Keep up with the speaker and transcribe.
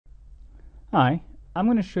Hi, I'm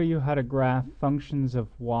going to show you how to graph functions of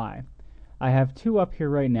y. I have two up here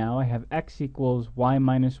right now. I have x equals y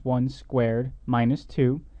minus 1 squared minus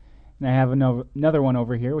 2, and I have another one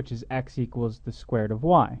over here, which is x equals the square root of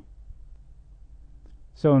y.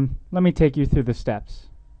 So let me take you through the steps.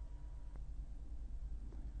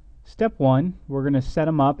 Step 1, we're going to set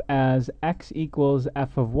them up as x equals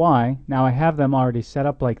f of y. Now I have them already set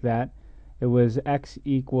up like that. It was x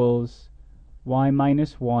equals y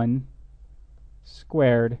minus 1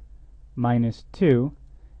 squared minus 2,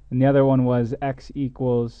 and the other one was x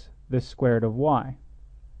equals the square root of y.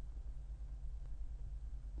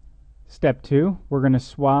 Step 2, we're going to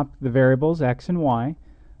swap the variables x and y.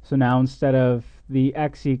 So now instead of the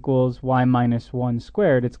x equals y minus 1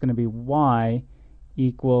 squared, it's going to be y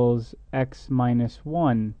equals x minus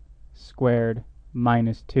 1 squared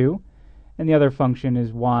minus 2, and the other function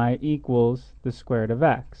is y equals the square root of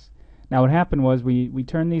x. Now what happened was we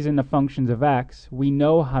turned these into functions of x. We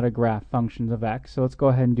know how to graph functions of x, so let's go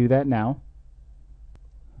ahead and do that now.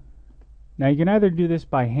 Now you can either do this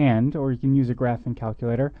by hand or you can use a graphing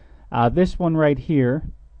calculator. This one right here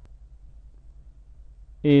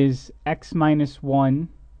is x minus 1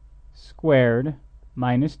 squared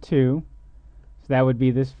minus 2, so that would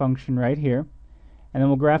be this function right here. And then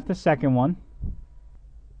we'll graph the second one,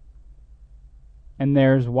 and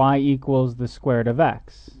there's y equals the square root of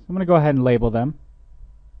x. I'm going to go ahead and label them.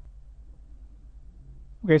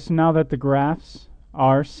 Okay, so now that the graphs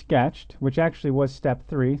are sketched, which actually was step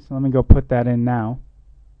 3, so let me go put that in now.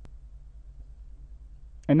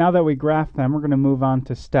 And now that we graph them, we're going to move on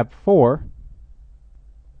to step 4.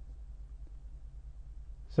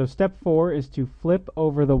 So step 4 is to flip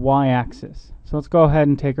over the y-axis. So let's go ahead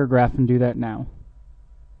and take our graph and do that now.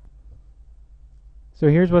 So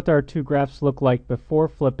here's what our two graphs look like before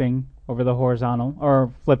flipping over the horizontal,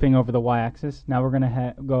 or flipping over the y-axis. Now we're going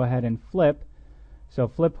to go ahead and flip. So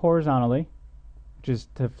flip horizontally, which is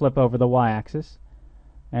to flip over the y-axis.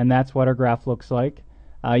 And that's what our graph looks like.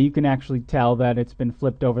 You can actually tell that it's been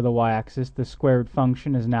flipped over the y-axis. The square root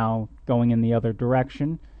function is now going in the other direction.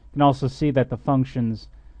 You can also see that the functions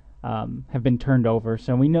have been turned over.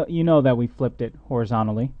 So you know that we flipped it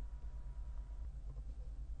horizontally.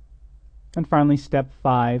 And finally, step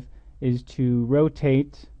 5 is to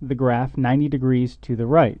rotate the graph 90 degrees to the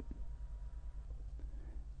right.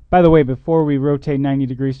 By the way, before we rotate 90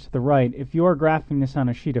 degrees to the right, if you are graphing this on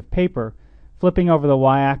a sheet of paper, flipping over the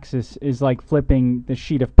y-axis is like flipping the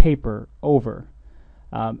sheet of paper over.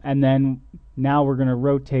 And then now we're going to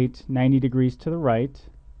rotate 90 degrees to the right.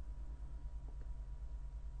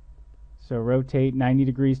 So rotate 90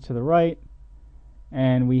 degrees to the right,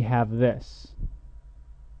 and we have this.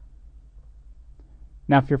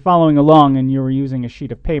 Now if you're following along and you were using a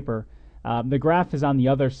sheet of paper, the graph is on the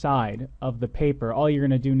other side of the paper. All you're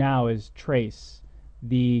going to do now is trace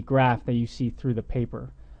the graph that you see through the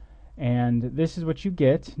paper. And this is what you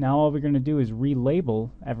get. Now all we're going to do is relabel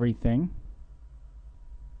everything.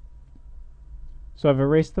 So I've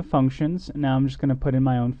erased the functions. Now I'm just going to put in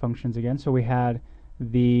my own functions again. So we had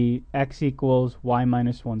the x equals y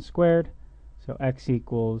minus 1 squared. So x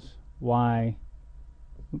equals y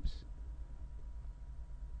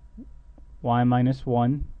minus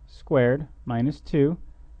 1 squared minus 2,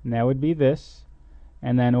 and that would be this.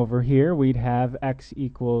 And then over here we'd have x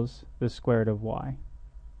equals the square root of y.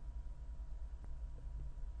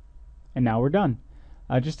 And now we're done.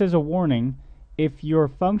 Just as a warning, if you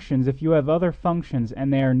have other functions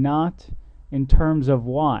and they are not in terms of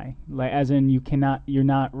y, as in you're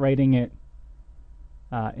not writing it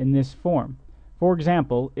in this form. For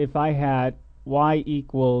example, if I had y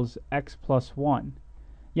equals x plus 1,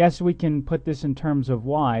 yes, we can put this in terms of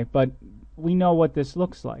y, but we know what this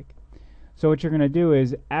looks like. So what you're going to do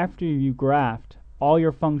is, after you graphed all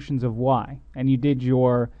your functions of y, and you did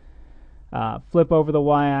your flip over the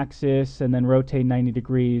y-axis and then rotate 90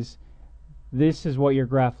 degrees, this is what your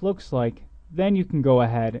graph looks like. Then you can go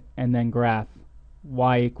ahead and then graph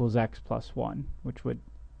y equals x plus 1, which would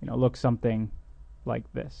look something like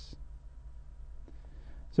this.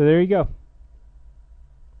 So there you go.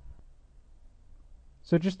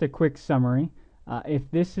 So just a quick summary. If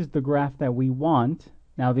this is the graph that we want,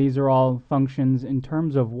 now these are all functions in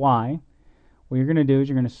terms of y, what you're going to do is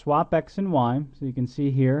you're going to swap x and y. So you can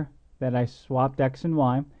see here that I swapped x and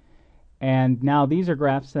y. And now these are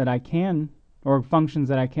graphs that I can, or functions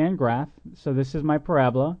that I can graph. So this is my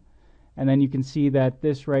parabola. And then you can see that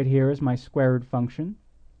this right here is my square root function.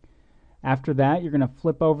 After that, you're going to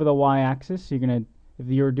flip over the y-axis. So if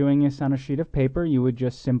you're doing this on a sheet of paper, you would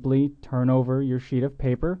just simply turn over your sheet of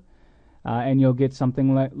paper, and you'll get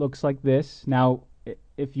something that looks like this. Now,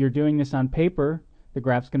 if you're doing this on paper, The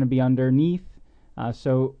graph's going to be underneath,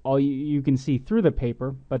 so you can see through the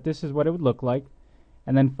paper, but this is what it would look like.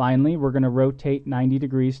 And then finally, we're going to rotate 90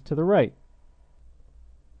 degrees to the right.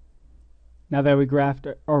 Now that we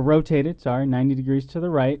rotated 90 degrees to the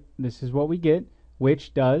right, this is what we get,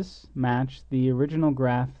 which does match the original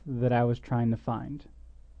graph that I was trying to find.